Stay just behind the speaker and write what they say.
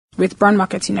with brand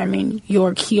marketing, I mean,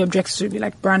 your key objectives would be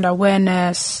like brand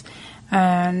awareness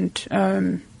and,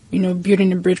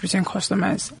 building a bridge between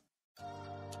customers.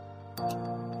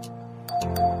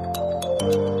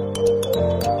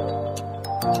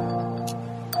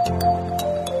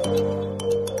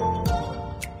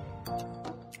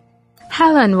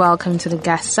 Hello and welcome to the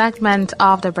guest segment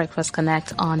of the Breakfast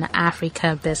Connect on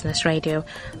Africa Business Radio.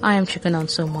 I am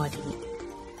Chukwunonso Modi.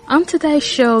 On today's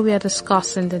show, we are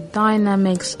discussing the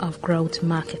dynamics of growth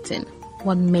marketing.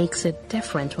 What makes it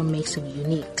different? What makes it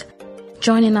unique?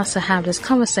 Joining us to have this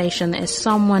conversation is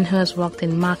someone who has worked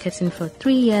in marketing for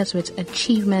 3 years with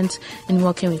achievements in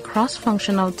working with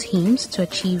cross-functional teams to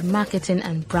achieve marketing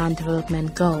and brand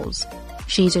development goals.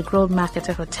 She's a growth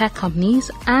marketer for tech companies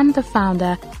and the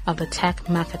founder of the Tech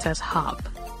Marketers Hub.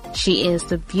 She is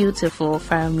the beautiful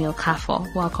Feranmi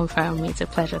Okafor. Welcome, Feranmi. It's a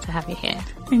pleasure to have you here.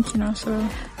 Thank you,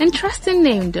 Nonso. Interesting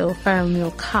name, though,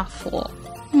 Feranmi Okafor.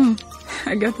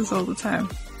 I get this all the time.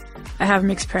 I have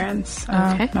mixed parents.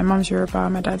 Okay. My mom's Yoruba,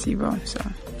 my dad's Igbo. So.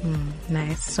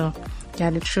 Nice. So you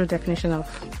are the true definition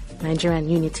of Nigerian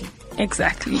unity.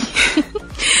 Exactly.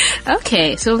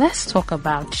 Okay, so let's talk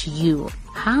about you.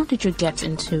 How did you get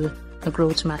into the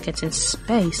growth marketing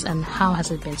space and how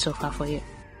has it been so far for you?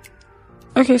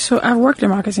 Okay, so I've worked in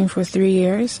marketing for 3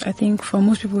 years. I think for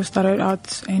most people who started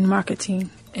out in marketing,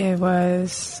 it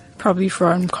was probably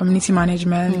from community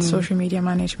management, social media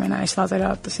management. I started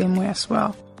out the same way as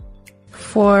well.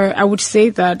 I would say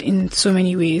that in so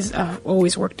many ways, I've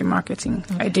always worked in marketing.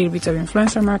 I did a bit of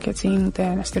influencer marketing,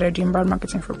 then I started doing brand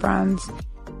marketing for brands,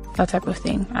 that type of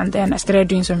thing. And then I started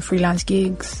doing some freelance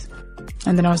gigs.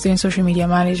 And then I was doing social media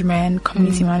management,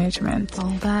 community management.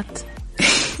 All that.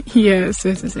 Yeah,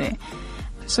 so to say.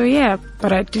 So yeah,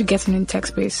 but I did get into tech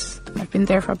space. I've been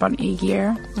there for about a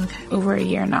year. Okay. Over a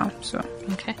year now. So.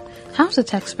 Okay. How's the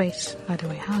tech space, by the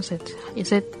way? How's it?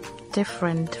 Is it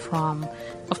different from...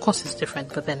 Of course it's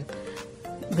different, but then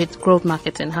with growth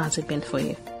marketing, how has it been for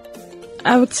you?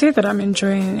 I would say that I'm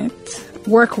enjoying it.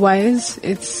 Work-wise,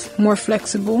 it's more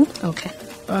flexible. Okay.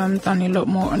 Than a lot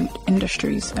more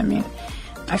industries. I mean,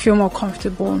 I feel more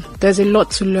comfortable. There's a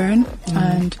lot to learn,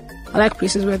 and I like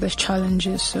places where there's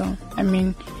challenges. So, I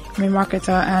mean, I'm a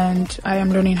marketer, and I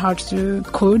am learning how to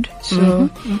code. So,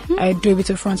 I do a bit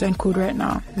of front-end code right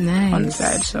now on the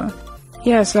side. So,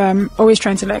 yes, I'm always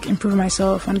trying to like improve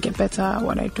myself and get better at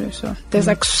what I do. So, there's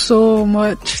like so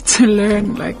much to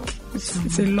learn. Like,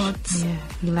 it's a lot. Yeah,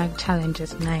 you like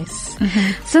challenges. Nice.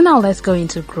 So now let's go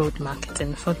into growth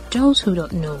marketing. For those who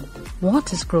don't know,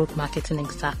 what is growth marketing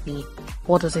exactly?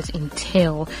 What does it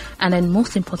entail? And then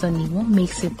most importantly, what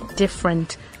makes it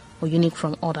different or unique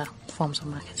from other forms of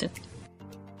marketing?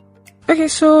 Okay,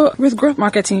 so with growth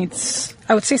marketing,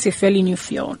 I would say it's a fairly new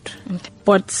field. Okay.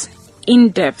 But in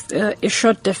depth, a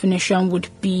short definition would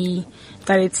be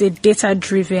that it's a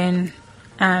data-driven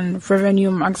and revenue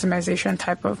maximization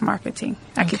type of marketing.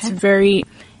 Like it's very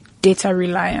data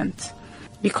reliant,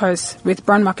 because with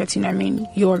brand marketing, I mean,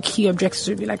 your key objectives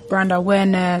would be like brand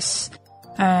awareness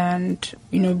and,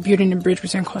 building a bridge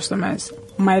between customers.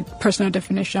 My personal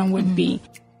definition would be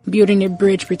building a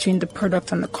bridge between the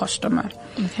product and the customer.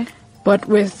 Okay. But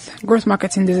with growth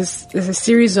marketing, there's a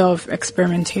series of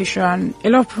experimentation. A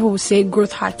lot of people would say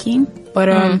growth hacking, but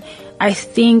I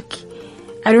think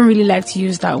I don't really like to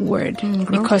use that word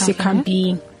because it can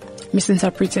be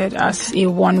misinterpreted as a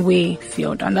one-way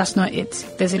field, and that's not it.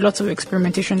 There's a lot of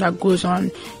experimentation that goes on.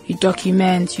 You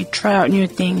document, you try out new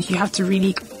things. You have to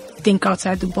really think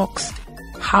outside the box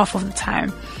half of the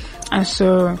time. And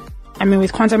so, I mean,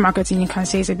 with content marketing, you can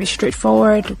say it's a bit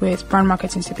straightforward. With brand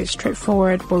marketing, it's a bit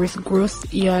straightforward. But with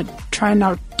growth, you're trying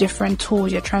out different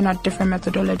tools. You're trying out different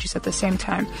methodologies at the same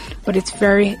time. But it's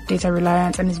very data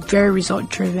reliant and it's very result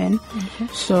driven.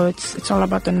 So it's all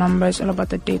about the numbers, all about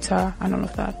the data and all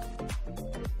of that.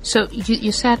 So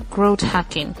you said growth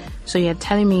hacking. So you're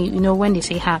telling me, when they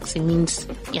say hacks, it means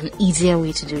an easier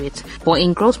way to do it. But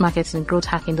in growth marketing, growth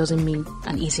hacking doesn't mean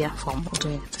an easier form of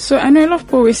doing it. So I know a lot of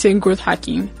people always say growth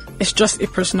hacking. It's just a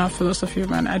personal philosophy,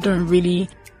 man. I don't really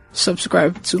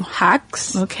subscribe to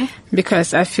hacks. Okay.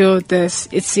 Because I feel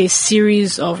it's a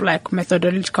series of like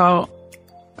methodological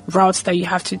routes that you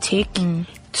have to take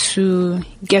to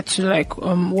get to like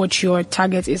what your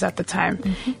target is at the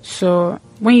time. So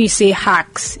when you say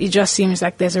hacks, it just seems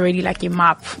like there's already like a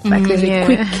map, like there's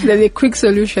a quick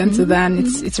solution to that. And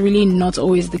it's really not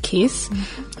always the case,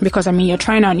 because I mean, you're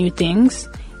trying out new things.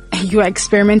 You are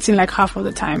experimenting like half of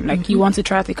the time. Like you want to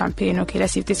try out the campaign. Okay,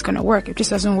 let's see if this is going to work. If this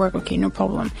doesn't work, okay, no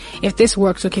problem. If this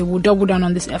works, okay, we'll double down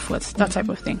on this effort. That type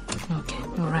of thing. Okay,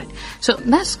 all right. So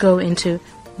let's go into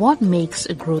what makes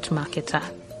a growth marketer.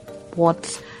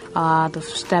 What are the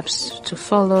steps to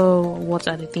follow? What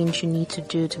are the things you need to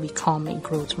do to become a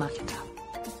growth marketer?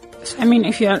 So, I mean,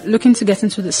 if you're looking to get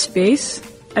into the space,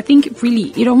 I think really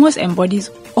it almost embodies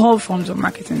all forms of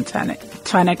marketing to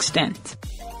an extent.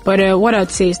 But what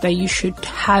I'd say is that you should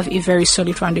have a very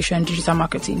solid foundation in digital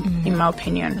marketing, in my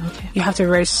opinion. Okay. You have to have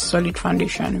a very solid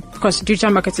foundation because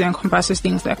digital marketing encompasses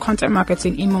things like content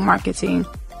marketing, email marketing,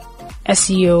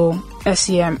 SEO,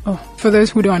 SEM. Oh, for those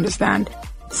who don't understand,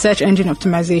 search engine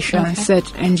optimization,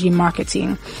 search engine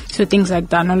marketing. So things like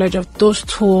that, knowledge of those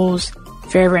tools,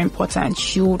 very, very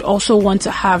important. You would also want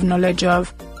to have knowledge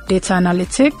of data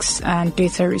analytics and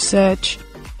data research.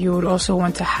 You would also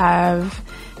want to have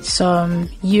some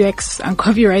UX and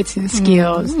copywriting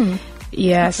skills.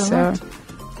 Yeah, so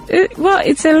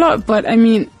it's a lot, but I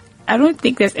mean, I don't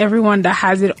think there's everyone that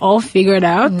has it all figured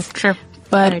out. True.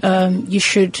 But you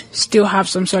should still have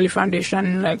some solid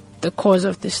foundation, like the cause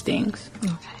of these things.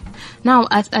 Okay. Now,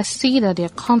 I see that there are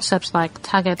concepts like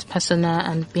target persona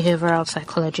and behavioral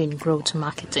psychology in growth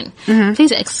marketing.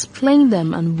 Please explain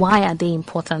them and why are they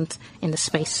important in the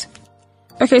space?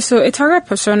 Okay, so a target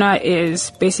persona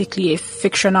is basically a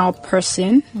fictional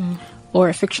person or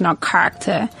a fictional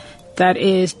character that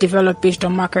is developed based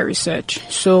on market research.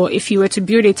 So if you were to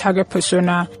build a target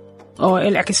persona or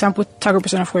like a sample target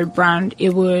persona for a brand,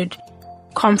 it would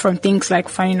come from things like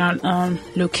finding out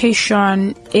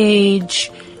location,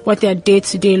 age, what their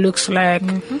day-to-day looks like,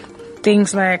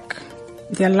 things like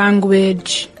their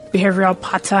language, behavioral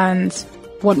patterns,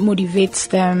 what motivates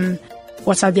them,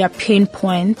 what are their pain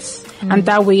points, and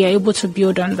that way you're able to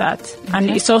build on that.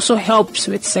 And it also helps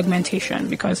with segmentation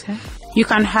because you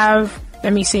can have,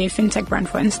 let me say, a fintech brand,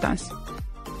 for instance.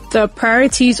 The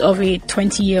priorities of a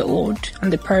 20-year-old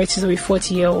and the priorities of a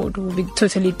 40-year-old will be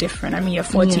totally different. I mean, you're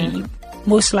 40, you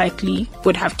most likely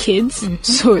would have kids,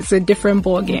 so it's a different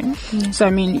ball game. So, I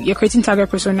mean, you're creating target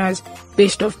personas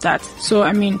based off that. So,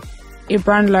 I mean, a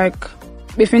brand like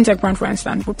a fintech brand, for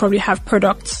instance, would probably have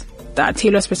products that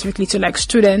tailor specifically to like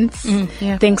students,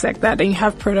 things like that. And you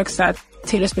have products that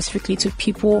tailor specifically to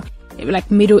people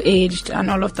like middle-aged and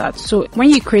all of that. So when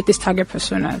you create these target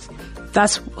personas,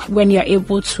 that's when you're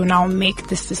able to now make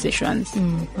these decisions.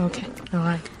 Okay, all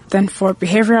right. Then for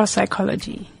behavioral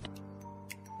psychology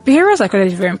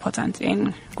is very important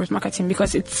in growth marketing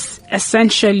because it's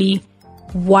essentially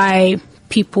why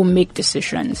people make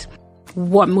decisions,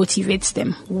 what motivates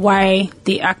them, why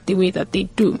they act the way that they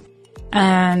do.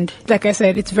 And like I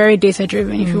said, it's very data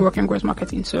driven if you work in growth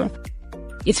marketing. So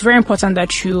it's very important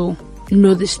that you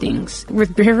know these things.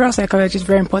 With behavioral psychology, it's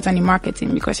very important in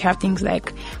marketing because you have things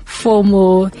like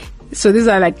FOMO. So these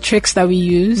are like tricks that we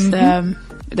use.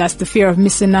 That's the fear of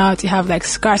missing out. You have like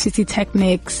scarcity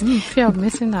techniques. Fear of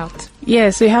missing out. Yeah,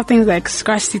 so you have things like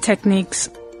scarcity techniques.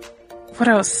 What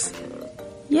else?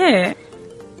 Yeah.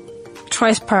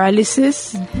 Choice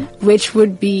paralysis, which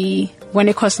would be when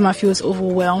a customer feels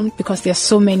overwhelmed because there's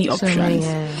so many options.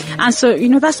 And so,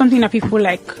 that's something that people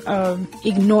like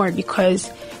ignore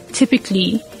because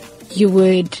typically you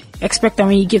would expect that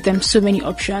when you give them so many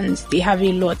options, they have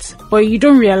a lot. But you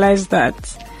don't realize that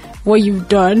what you've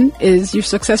done is you've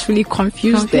successfully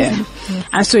confused them.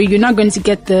 And so you're not going to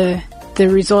get the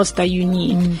results that you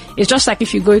need. It's just like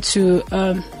if you go to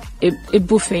a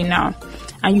buffet now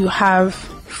and you have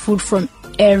food from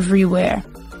everywhere.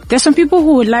 There's some people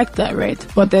who would like that, right?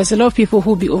 But there's a lot of people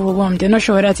who will be overwhelmed. They're not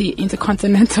sure whether to eat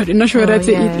intercontinental. They're not sure whether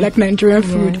to eat like Nigerian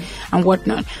food and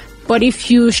whatnot. But if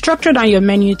you structure down your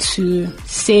menu to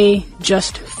say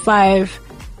just 5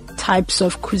 types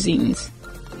of cuisines,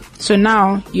 so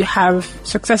now you have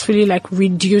successfully like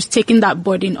taking that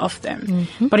burden off them.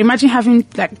 But imagine having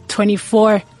like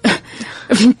 24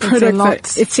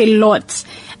 products. It's a lot.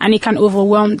 And it can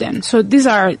overwhelm them. So these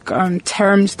are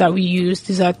terms that we use.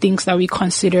 These are things that we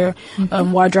consider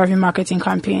while driving marketing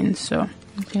campaigns. So,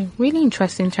 okay, really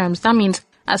interesting terms. That means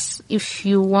as if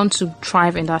you want to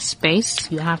thrive in that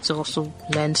space, you have to also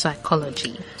learn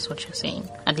psychology. That's what you're saying.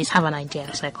 At least have an idea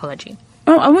of psychology.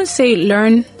 Oh, I wouldn't say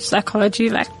learn psychology.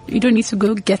 Like you don't need to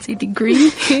go get a degree,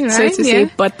 right? So to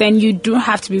say. But then you do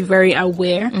have to be very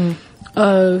aware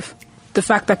of the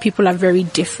fact that people are very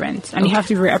different, and you have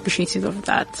to be very appreciative of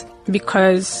that.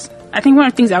 Because I think one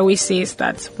of the things I always say is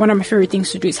that one of my favorite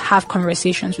things to do is have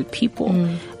conversations with people.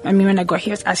 I mean, when I got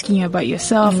here, I was asking you about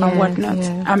yourself and whatnot.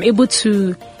 I'm able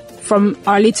to, from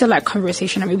our little like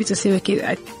conversation, I'm able to say, okay,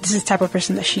 this is the type of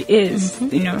person that she is,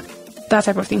 that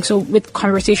type of thing. So with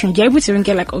conversation, you're able to even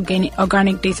get like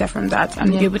organic data from that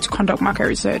and be able to conduct market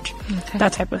research,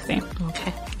 that type of thing.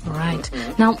 Okay. All right.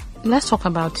 Now, let's talk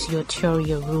about your theory,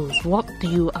 your rules. What do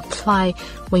you apply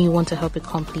when you want to help a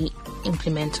company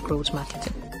implement growth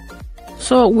marketing?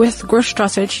 So with growth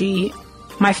strategy,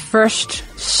 my first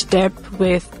step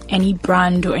with any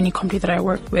brand or any company that I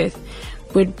work with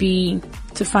would be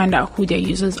to find out who their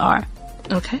users are.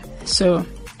 Okay. So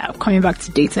coming back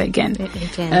to data again.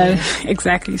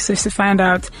 Exactly. So it's to find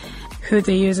out who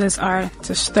the users are,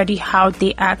 to study how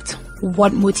they act,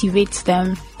 what motivates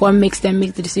them, what makes them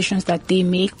make the decisions that they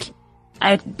make.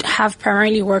 I have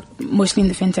primarily worked mostly in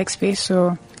the fintech space,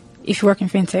 so if you work in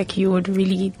fintech, you would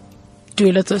really do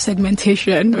a lot of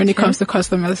segmentation when it comes to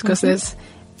customers, because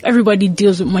everybody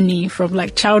deals with money from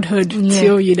like childhood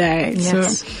till you die.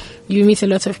 Yes. So you meet a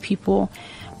lot of people.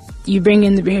 You bring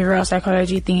in the behavioral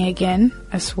psychology thing again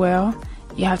as well.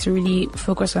 You have to really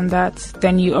focus on that.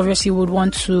 Then you obviously would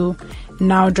want to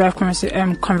now drive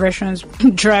conversions,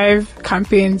 drive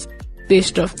campaigns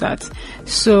based off that.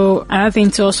 So another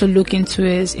thing to also look into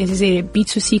is it a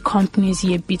B2C company, is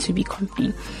it a B2B company?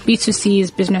 B2C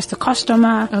is business to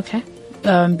customer. Okay.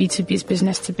 B2B is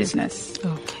business to business.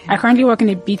 Okay. I currently work in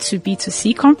a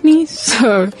B2B2C company,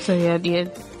 so yeah,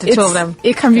 the two of them.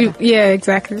 It can be, yeah,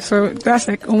 exactly. So that's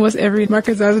like almost every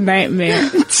marketer's nightmare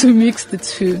to mix the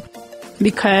two,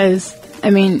 because I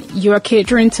mean, you are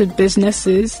catering to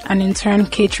businesses and in turn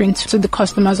catering to the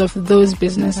customers of those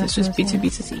businesses, just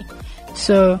B2B2C.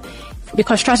 So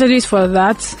because strategies for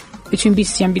that between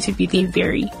B2C and B2B, they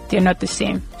vary. They're not the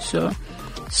same. So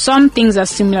some things are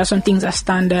similar, some things are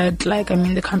standard, like, I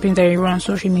mean, the campaigns that you run on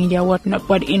social media, whatnot,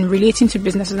 but in relating to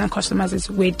businesses and customers, it's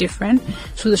way different.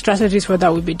 So the strategies for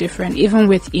that would be different. Even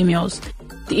with emails,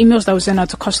 the emails that we send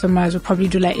out to customers will probably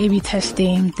do like A/B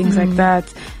testing, things like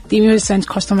that. The emails sent to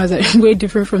customers are way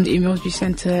different from the emails we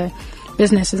send to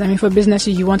businesses. I mean, for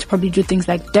businesses, you want to probably do things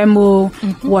like demo,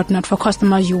 whatnot. For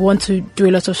customers, you want to do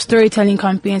a lot of storytelling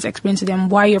campaigns, explain to them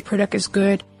why your product is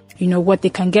good, you know, what they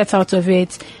can get out of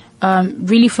it.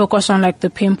 Really focus on like the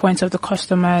pain points of the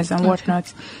customers and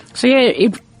whatnot. So yeah,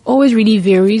 it always really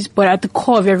varies, but at the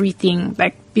core of everything,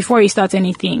 like before you start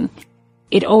anything,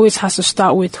 it always has to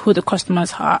start with who the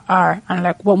customers are and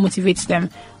like what motivates them.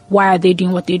 Why are they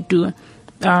doing what they do?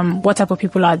 What type of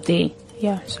people are they?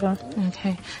 Yeah, so.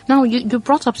 Okay. Now, you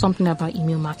brought up something about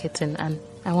email marketing, and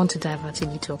I want to divert a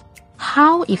little.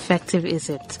 How effective is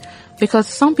it? Because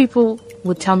some people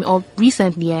would tell me, or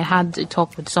recently I had a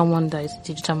talk with someone that is a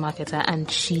digital marketer,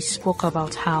 and she spoke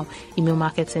about how email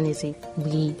marketing is a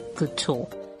really good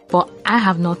tool. But I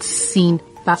have not seen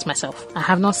that myself. I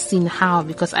have not seen how,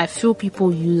 because I feel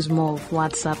people use more of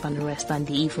WhatsApp and the rest, and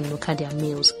they even look at their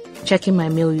mails. Checking my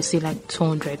mail, you see like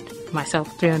 200,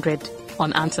 myself 300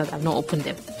 unanswered. I've not opened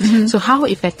them. So how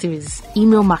effective is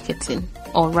email marketing,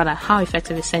 or rather, how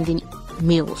effective is sending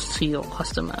mails to your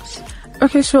customers?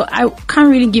 Okay, so I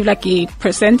can't really give like a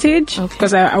percentage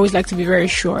because I always like to be very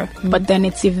sure. But then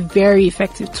it's a very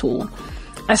effective tool,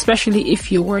 especially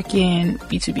if you work in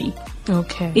B2B.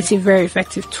 Okay. It's a very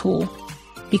effective tool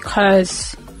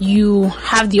because you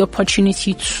have the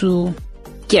opportunity to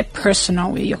get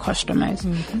personal with your customers.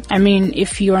 I mean,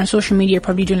 if you're on social media, you're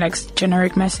probably doing like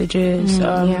generic messages,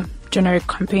 generic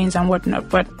campaigns and whatnot.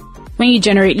 But when you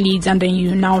generate leads and then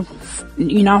you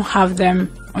now have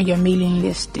them on your mailing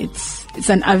list, it's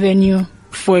an avenue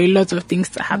for a lot of things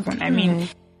to happen. I mean,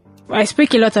 I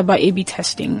speak a lot about A/B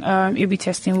testing. A/B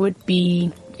testing would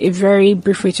be a very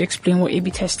brief way to explain what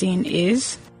A/B testing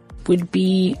is. Would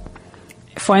be,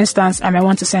 for instance, I might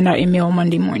want to send out a mail on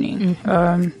Monday morning.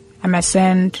 I might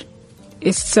send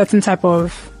a certain type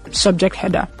of subject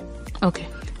header. Okay.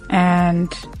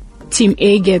 And Team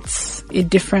A gets a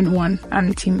different one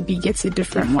and Team B gets a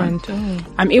different one.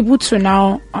 I'm able to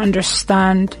now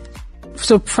understand,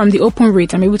 so from the open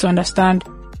rate, I'm able to understand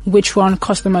which one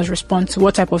customers respond to,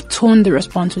 what type of tone they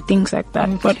respond to, things like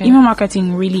that. But email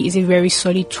marketing really is a very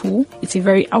solid tool.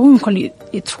 I wouldn't call it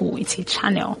a tool, it's a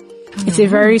channel. It's a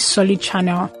very solid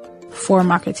channel for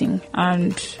marketing.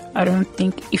 And I don't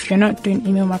think, if you're not doing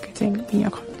email marketing in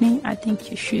your company, I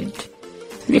think you should.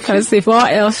 Because if all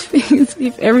else fails,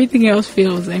 if everything else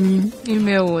fails, I mean,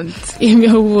 email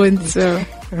won't. So.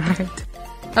 Right.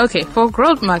 Okay, for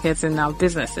growth marketing now,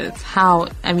 businesses,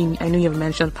 I know you've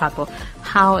mentioned part, but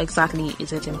how exactly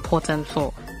is it important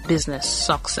for business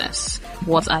success?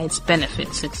 What are its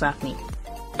benefits exactly?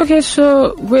 Okay,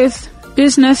 so with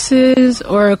businesses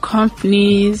or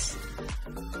companies,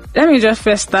 let me just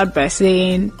first start by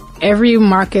saying every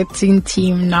marketing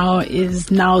team now is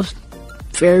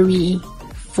very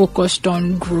focused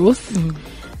on growth.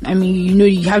 I mean,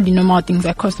 you have the normal things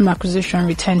like customer acquisition,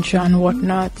 retention,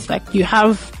 whatnot. Like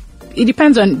it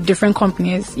depends on different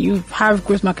companies. You have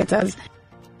growth marketers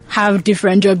have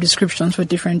different job descriptions for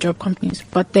different job companies.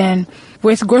 But then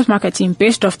with growth marketing,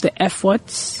 based off the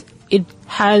efforts, it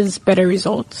has better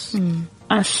results.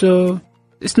 And so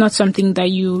It's not something that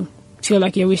you feel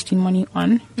like you're wasting money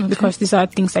on, because these are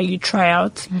things that you try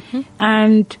out.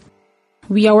 And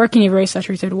we are working in a very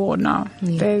saturated world now.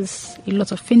 There's a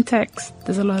lot of fintechs.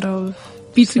 There's a lot of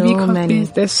B2B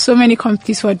companies. There's so many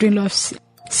companies who are doing a lot of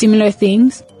similar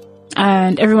things.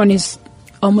 And everyone is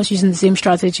almost using the same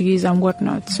strategies and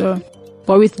whatnot. So,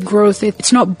 but with growth,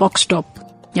 it's not boxed up.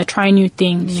 You're trying new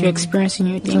things. You're experiencing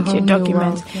new things. You're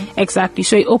documenting. Exactly.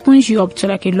 So it opens you up to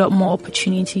like a lot more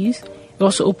opportunities. It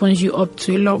also opens you up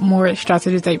to a lot more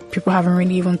strategies that people haven't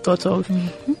really even thought of.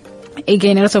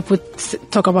 Again, a lot of people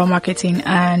talk about marketing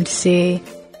and say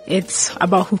it's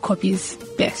about who copies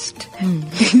best.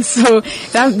 So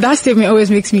that statement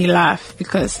always makes me laugh,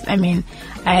 because I mean,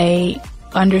 I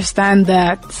understand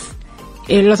that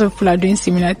a lot of people are doing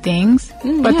similar things,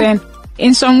 but then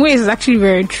in some ways it's actually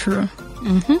very true.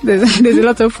 There's a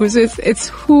lot of people, so it's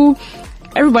who.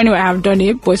 Everybody will have done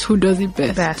it, but it's who does it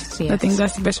best. I think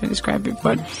that's the best way to describe it.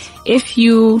 But if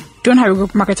you don't have a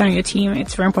group marketer on your team,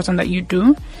 it's very important that you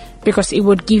do, because it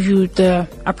would give you the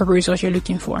appropriate results you're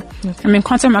looking for. I mean,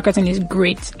 content marketing is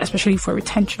great, especially for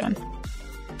retention.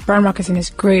 Brand marketing is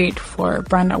great for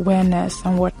brand awareness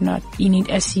and whatnot. You need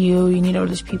SEO, you need all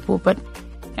these people. But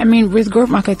I mean, with growth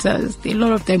marketers, a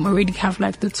lot of them already have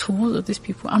like the tools of these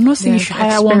people. I'm not saying you should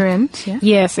hire one.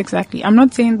 Yes, exactly. I'm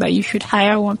not saying that you should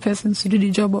hire one person to do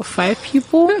the job of 5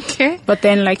 people. But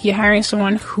then like you're hiring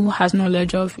someone who has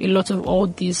knowledge of a lot of all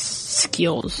these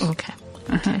skills.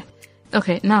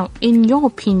 Okay. Now, in your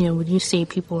opinion, would you say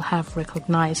people have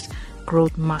recognized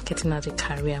growth marketing as a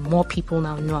career? More people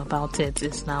now know about it.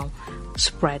 It's now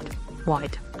spread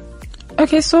wide.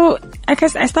 Okay, so I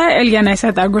guess I started earlier and I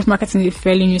said that growth marketing is a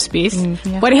fairly new space,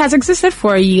 but it has existed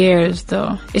for years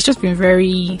though. It's just been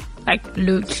very like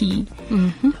low key.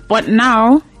 But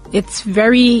now it's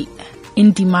very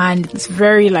in demand. It's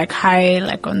very like high,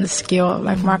 like on the scale,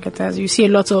 like marketers. You see a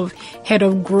lot of head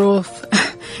of growth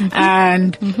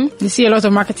and you see a lot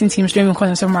of marketing teams don't even call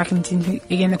themselves marketing teams.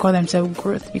 Again, they call themselves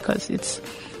growth, because it's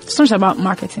not just about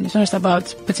marketing. It's not just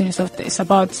about putting yourself there. It's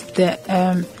about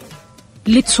the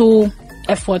little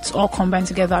efforts all combined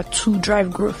together to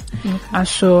drive growth. And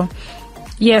so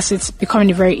yes, it's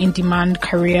becoming a very in-demand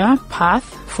career path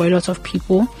for a lot of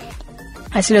people.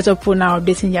 I see a lot of people now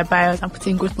updating their bios and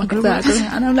putting growth marketer,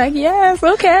 and I'm like, yes,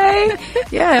 okay.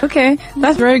 Okay,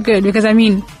 that's very good, because I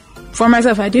mean, for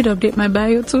myself, I did update my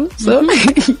bio too, so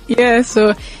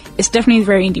so it's definitely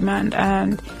very in demand.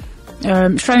 And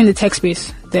especially in the tech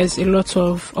space, there's a lot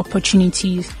of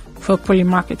opportunities for poly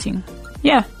marketing.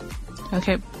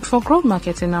 Okay, for growth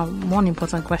marketing now, one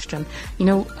important question. You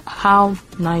know how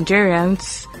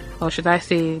Nigerians, or should I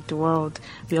say the world,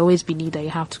 we always believe that you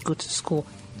have to go to school.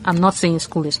 I'm not saying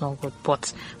school is not good,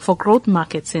 but for growth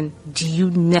marketing, do you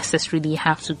necessarily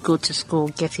have to go to school,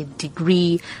 get a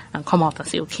degree, and come out and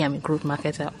say, okay, I'm a growth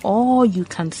marketer, or you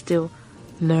can still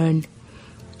learn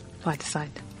by the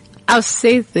side? I'll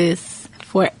say this,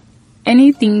 for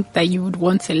anything that you would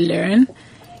want to learn,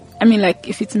 I mean, like,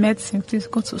 if it's medicine, please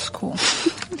go to school.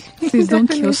 Please don't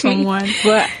kill someone.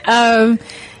 But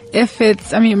if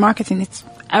it's, I mean, marketing,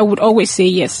 I would always say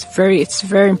yes. It's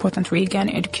very important where you get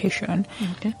an education.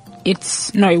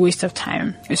 It's not a waste of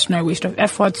time. It's not a waste of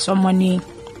effort or money.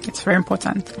 It's very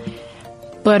important.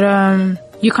 But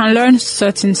you can learn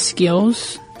certain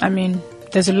skills. I mean,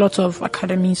 there's a lot of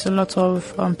academies, a lot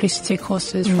of places to take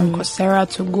courses, from Coursera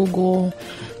to Google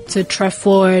to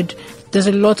Treford. There's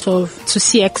a lot to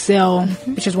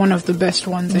CXL, which is one of the best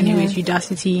ones anyways,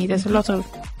 Udacity. There's a lot of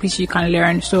places you can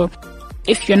learn. So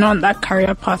if you're not on that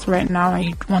career path right now and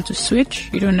you want to switch,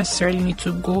 you don't necessarily need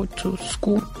to go to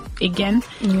school again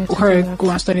or go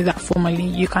and study that formally.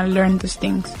 You can learn these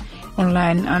things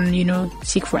online and,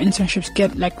 seek for internships,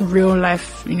 get like real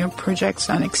life, projects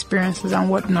and experiences and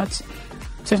whatnot. So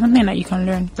it's something that you can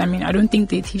learn. I mean, I don't think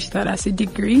they teach that as a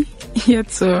degree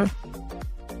yet, so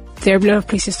there are a lot of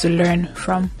places to learn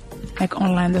from, like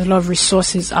online. There's a lot of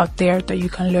resources out there that you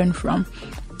can learn from.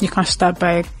 You can start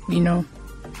by,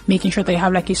 making sure that you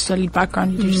have like a solid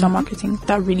background in digital marketing.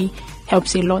 That really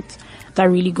helps a lot. That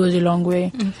really goes a long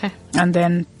way. And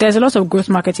then there's a lot of growth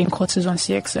marketing courses on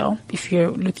CXL if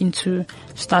you're looking to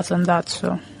start on that.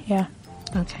 So, yeah.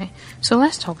 Okay. So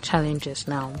let's talk challenges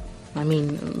now. I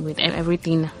mean, with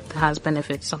everything that has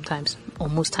benefits, sometimes or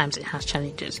most times it has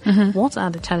challenges. What are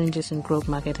the challenges in growth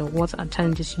marketing? What are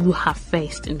challenges you have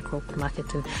faced in growth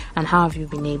marketing, and how have you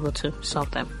been able to solve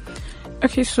them?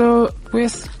 Okay, so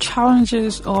with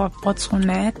challenges or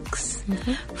bottlenecks,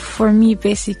 for me,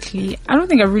 basically, I don't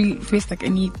think I've really faced like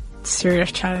any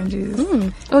serious challenges.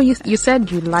 Oh, you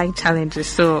said you like challenges,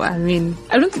 so I mean,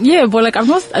 I don't think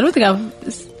I've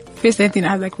faced anything that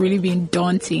has like really been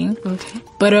daunting. Okay.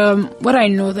 But what I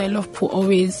know that a lot of people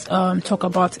always talk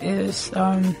about is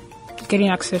getting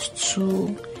access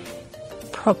to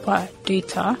proper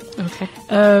data. Okay.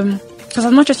 Because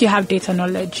as much as you have data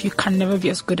knowledge, you can never be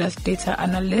as good as data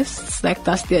analysts. Like,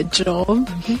 that's their job.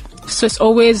 Mm-hmm. So it's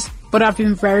always, but I've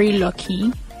been very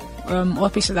lucky. All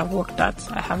places I've worked at,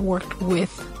 I have worked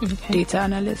with data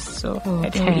analysts. So I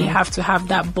don't really have to have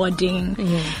that budding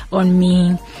on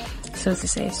me, so to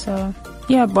say. So,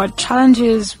 yeah, but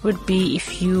challenges would be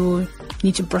if you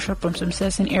need to brush up on some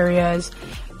certain areas.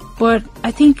 But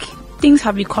I think things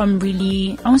have become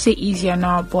really, I won't say easier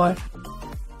now, but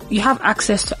you have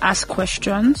access to ask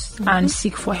questions and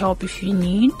seek for help if you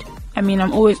need. I mean,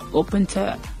 I'm always open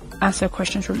to answer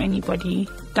questions from anybody.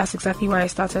 That's exactly why I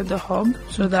started the hub,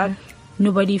 so that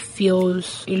nobody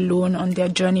feels alone on their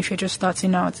journey if you're just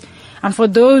starting out. And for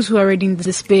those who are already in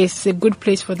the space, it's a good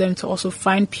place for them to also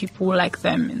find people like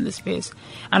them in the space,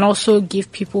 and also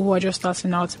give people who are just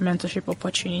starting out mentorship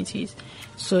opportunities.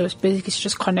 So it's basically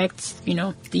just connect,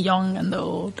 the young and the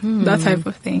old, that type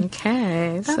of thing.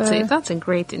 Okay, that's a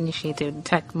great initiative,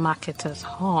 Tech Marketers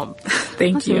Hub.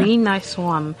 Thank you. That's a really nice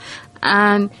one.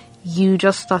 And you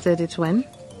just started it when?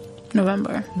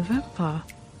 November.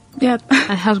 Yeah.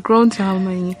 And has grown to how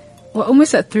many? We're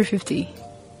almost at 350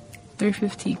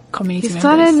 community members. You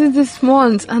started it this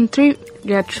month, and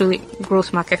you're truly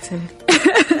growth marketing.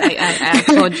 I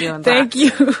told you on that. Thank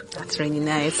you. That's really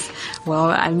nice. Well,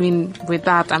 I mean, with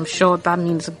that, I'm sure that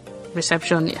means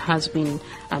reception has been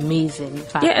amazing. In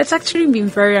fact. Yeah, it's actually been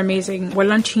very amazing. We're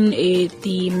launching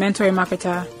the Mentor a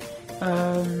Marketer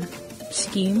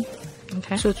scheme,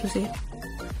 so to say.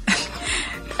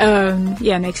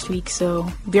 Next week. So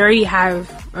we already have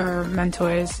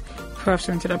mentors who have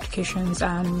submitted applications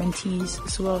and mentees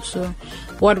as well. So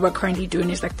what we're currently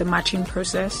doing is like the matching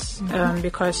process,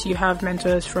 because you have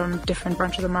mentors from different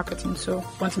branches of marketing. So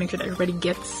we want to make sure that everybody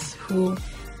gets who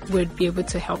would be able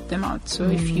to help them out. So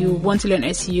if you want to learn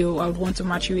SEO, I would want to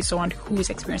match you with someone who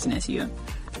is experienced in SEO.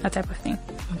 That type of thing.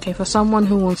 Okay, for someone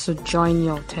who wants to join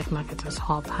your Tech Marketers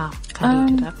Hub, how can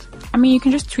you do that? I mean, you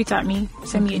can just tweet at me,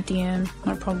 send me a DM,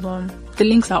 no problem. The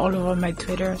links are all over my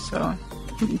Twitter, so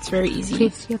it's very easy.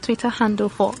 Please, your Twitter handle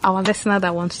for our listener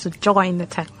that wants to join the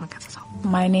Tech Marketers Hub.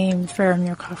 My name is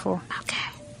Feranmi Okafor. Okay.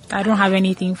 I don't have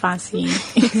anything fancy.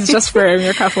 It's just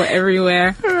Feranmi Okafor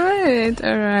everywhere. All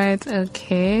right.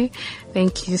 Okay.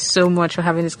 Thank you so much for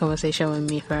having this conversation with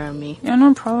me, Feranmi. Yeah,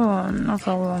 no problem.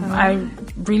 I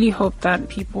really hope that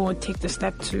people would take the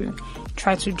step to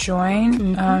try to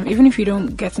join. Even if you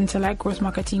don't get into like growth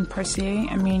marketing per se,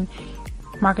 I mean,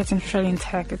 marketing, especially in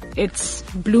tech, it's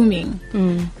blooming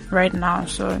right now.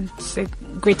 So it's a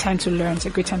great time to learn. It's a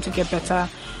great time to get better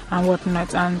and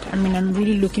whatnot. And I mean, I'm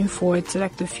really looking forward to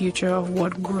like the future of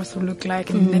what growth will look like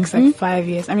in the next like 5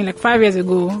 years. I mean, like 5 years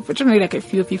ago, which only like a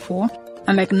few people.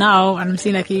 And like now, I'm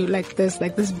seeing like there's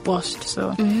like this bust.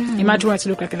 So imagine what it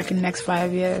look like in the next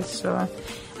 5 years. So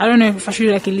I don't know if I should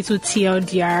do like a little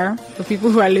TLDR for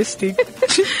people who are listening,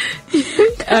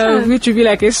 which would be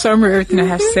like a summary of everything I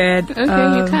have said.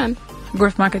 Okay, you can.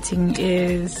 Growth marketing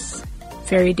is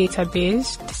very data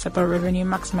based. It's about revenue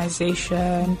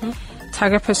maximization.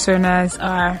 Target personas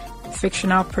are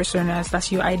fictional personas.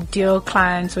 That's your ideal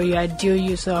client or your ideal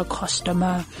user or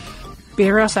customer.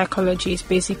 Behavioral psychology is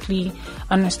basically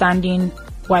understanding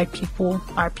why people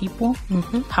are people,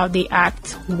 how they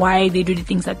act, why they do the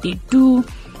things that they do.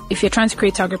 If you're trying to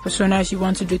create target personas, you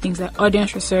want to do things like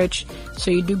audience research. So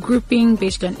you do grouping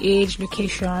based on age,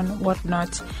 location,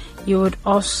 whatnot. You would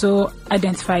also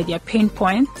identify their pain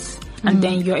points, and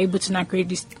then you're able to now create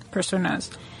these personas.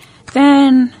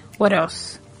 Then what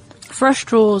else?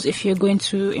 First rules, if you're going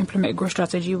to implement growth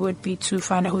strategy, would be to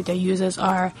find out who their users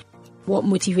are, what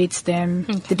motivates them,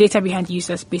 the data behind the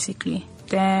users, basically.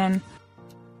 Then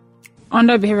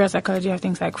under behavioral psychology, you have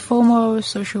things like FOMO,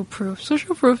 social proof.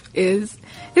 Social proof this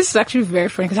is actually very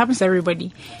funny because it happens to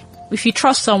everybody. If you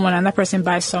trust someone and that person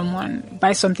buys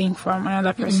something from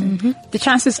another person, the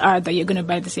chances are that you're going to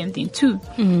buy the same thing too.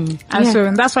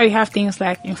 So that's why you have things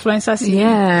like influencers.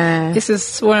 Yeah. This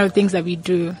is one of the things that we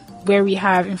do, where we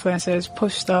have influencers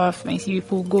post stuff and you see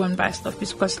people go and buy stuff.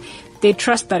 It's because they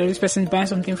trust that if this person is buying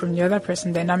something from the other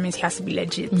person, then that means he has to be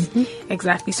legit.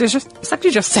 Exactly. So it's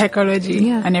actually just psychology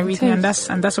and everything, and that's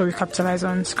what we capitalize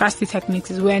on. Scarcity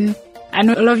techniques is when, I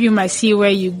know a lot of you might see where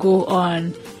you go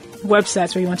on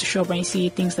websites where you want to shop and you see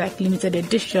things like limited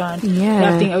edition,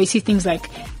 or you see things like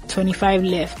 25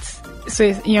 left. So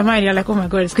in your mind, you're like, oh my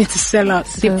God, it's going to sell out.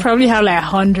 So they probably have like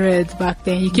 100 back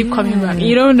then. You keep coming back.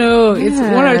 You don't know. It's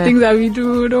one of the things that we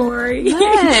do. Don't worry.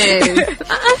 Nice.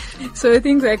 So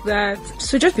things like that.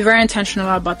 So just be very intentional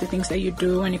about the things that you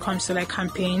do when it comes to like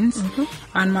campaigns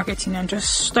and marketing, and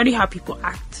just study how people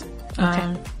act.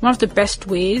 One of the best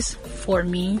ways for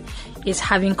me is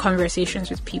having conversations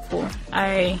with people.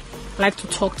 I like to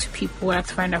talk to people. I like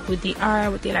to find out who they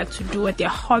are, what they like to do, what their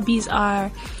hobbies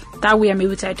are. That way I'm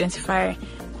able to identify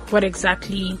what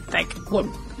exactly, like, what,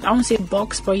 I won't say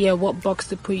box, but yeah, what box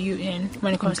to put you in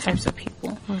when it comes to types of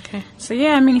people. Okay. So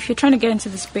yeah, I mean, if you're trying to get into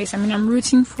the space, I mean, I'm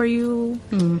rooting for you.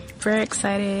 Very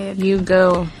excited. You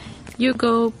go,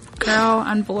 girl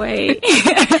and boy.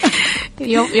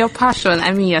 your passion.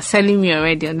 I mean, you're selling me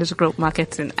already on this growth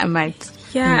marketing. I might.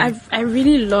 Yeah, I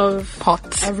really love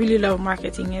pots. I really love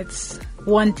marketing. It's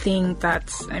one thing that,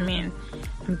 I mean,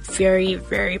 I'm very,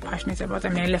 very passionate about. I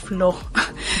mean, I left law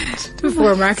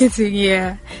for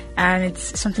marketing, and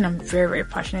it's something I'm very, very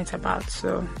passionate about.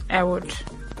 So I would,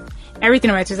 everything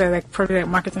on my Twitter is like probably like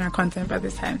marketing and content by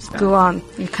this time. So. Go on,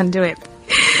 you can do it.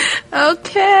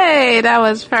 Okay, that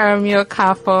was Feranmi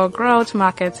Okafor, growth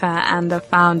marketer and the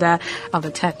founder of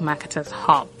the Tech Marketers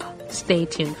Hub. Stay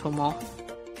tuned for more.